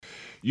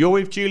You're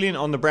with Julian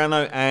on the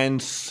Brownlow and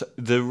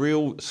the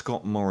real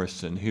Scott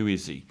Morrison. Who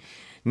is he?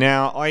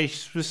 Now, I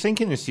was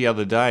thinking this the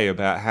other day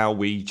about how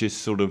we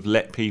just sort of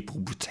let people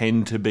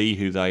pretend to be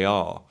who they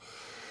are.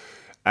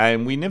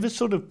 And we never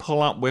sort of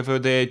pull up whether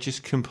they're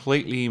just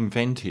completely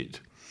invented.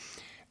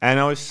 And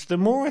the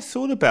more I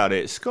thought about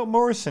it, Scott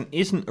Morrison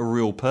isn't a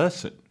real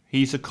person.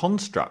 He's a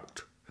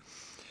construct.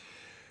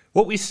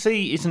 What we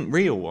see isn't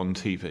real on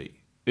TV.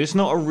 It's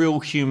not a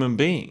real human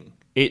being.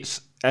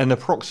 It's an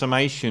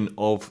approximation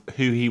of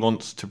who he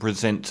wants to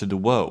present to the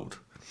world.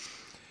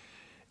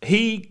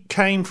 He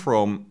came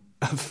from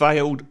a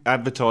failed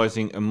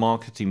advertising and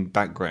marketing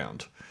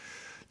background.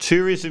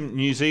 Tourism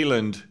New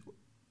Zealand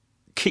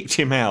kicked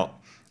him out,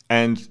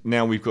 and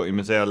now we've got him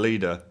as our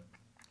leader.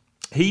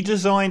 He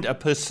designed a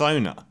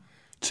persona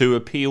to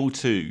appeal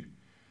to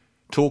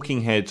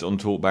talking heads on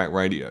talkback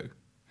radio.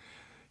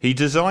 He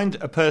designed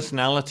a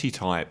personality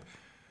type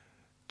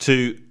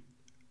to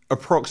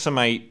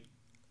approximate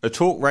a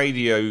talk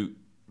radio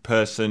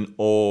person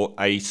or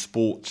a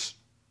sports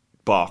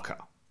barker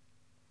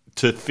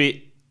to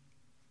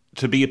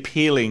be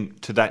appealing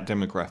to that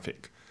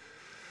demographic.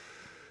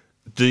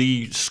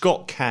 The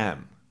Scott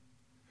Cam,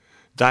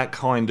 that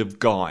kind of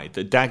guy,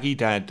 the daggy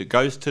dad that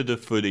goes to the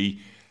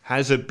footy,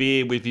 has a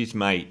beer with his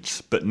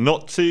mates, but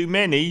not too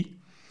many.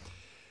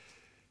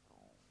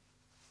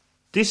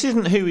 This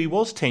isn't who he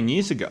was 10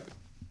 years ago.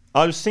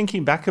 I was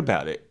thinking back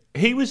about it.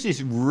 He was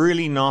this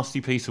really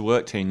nasty piece of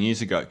work 10 years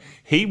ago.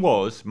 He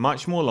was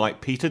much more like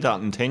Peter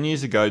Dutton 10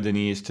 years ago than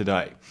he is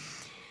today.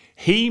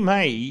 He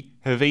may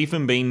have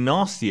even been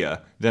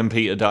nastier than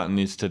Peter Dutton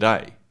is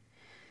today.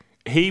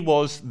 He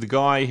was the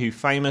guy who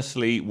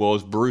famously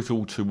was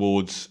brutal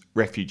towards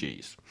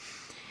refugees.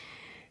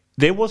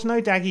 There was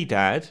no daggy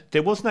dad.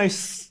 There was no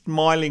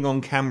smiling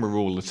on camera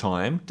all the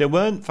time. There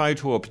weren't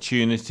photo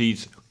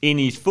opportunities in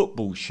his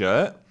football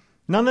shirt.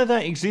 None of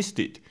that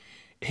existed.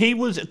 He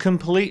was a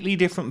completely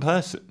different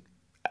person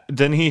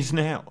than he is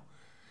now.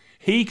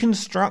 He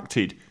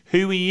constructed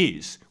who he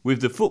is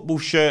with the football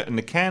shirt and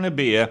the can of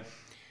beer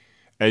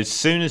as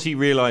soon as he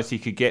realised he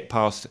could get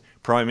past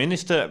Prime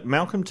Minister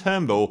Malcolm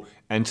Turnbull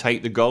and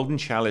take the golden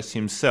chalice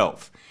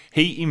himself.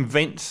 He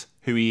invents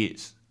who he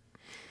is.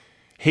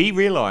 He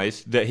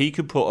realised that he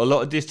could put a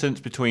lot of distance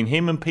between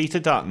him and Peter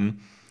Dutton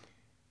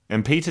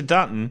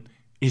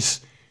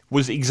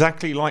was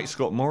exactly like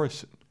Scott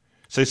Morrison.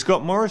 So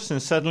Scott Morrison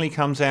suddenly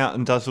comes out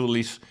and does all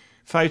these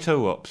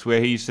photo ops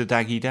where he's the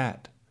daggy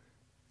dad.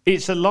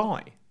 It's a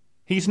lie.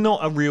 He's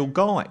not a real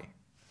guy.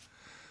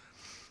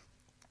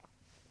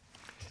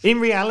 In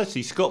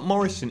reality, Scott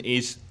Morrison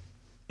he's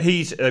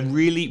a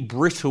really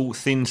brittle,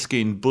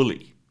 thin-skinned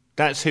bully.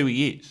 That's who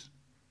he is.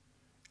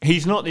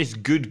 He's not this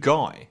good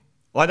guy.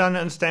 I don't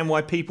understand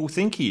why people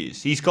think he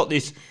is. He's got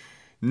this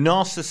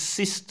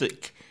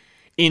narcissistic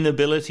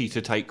inability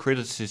to take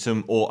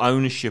criticism or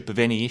ownership of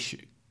any issue.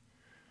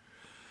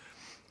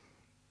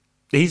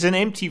 He's an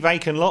empty,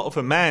 vacant lot of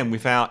a man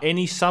without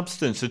any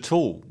substance at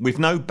all, with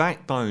no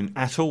backbone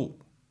at all.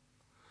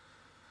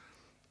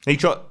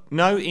 He's got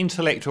no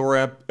intellect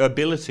or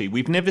ability.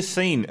 We've never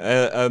seen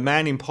a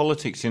man in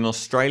politics in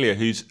Australia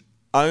whose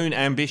own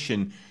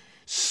ambition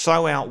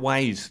so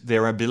outweighs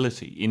their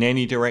ability in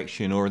any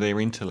direction or their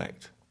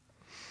intellect.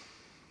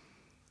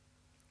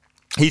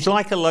 He's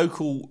like a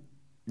local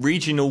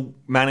regional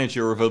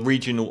manager of a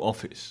regional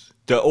office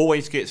that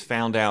always gets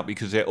found out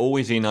because they're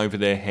always in over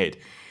their head.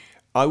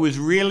 I was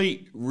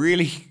really,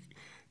 really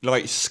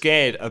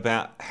scared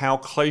about how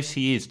close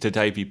he is to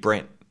David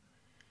Brent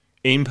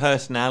in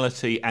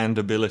personality and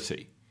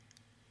ability.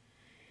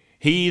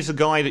 He is a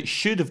guy that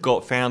should have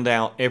got found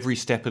out every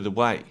step of the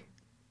way,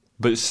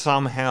 but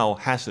somehow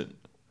hasn't.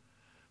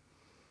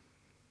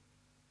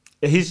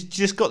 He's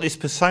just got this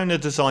persona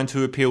designed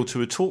to appeal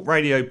to a talk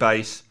radio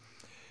base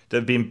that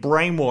have been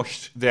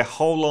brainwashed their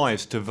whole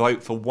lives to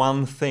vote for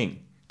one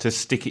thing, to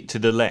stick it to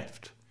the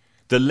left.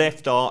 The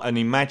left are an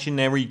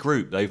imaginary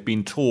group they've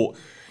been taught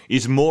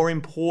is more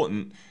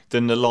important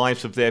than the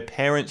lives of their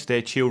parents,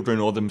 their children,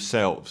 or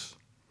themselves.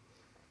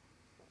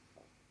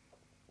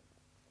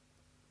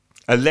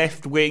 A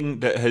left wing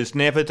that has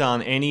never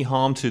done any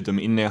harm to them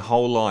in their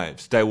whole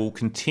lives. They will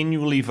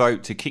continually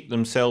vote to kick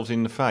themselves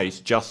in the face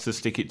just to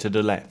stick it to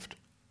the left.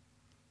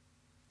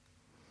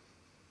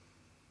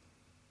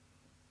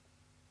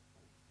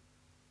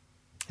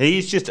 He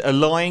is just a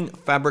lying,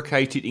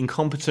 fabricated,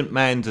 incompetent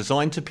man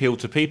designed to appeal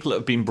to people that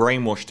have been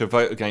brainwashed to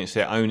vote against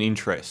their own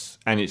interests,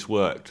 and it's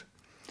worked.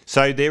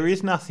 So there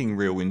is nothing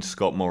real in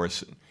Scott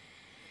Morrison.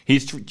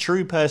 His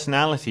true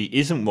personality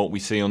isn't what we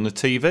see on the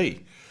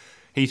TV.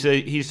 He's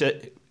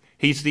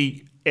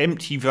the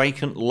empty,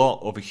 vacant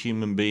lot of a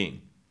human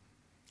being,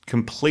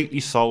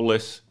 completely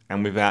soulless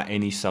and without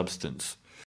any substance.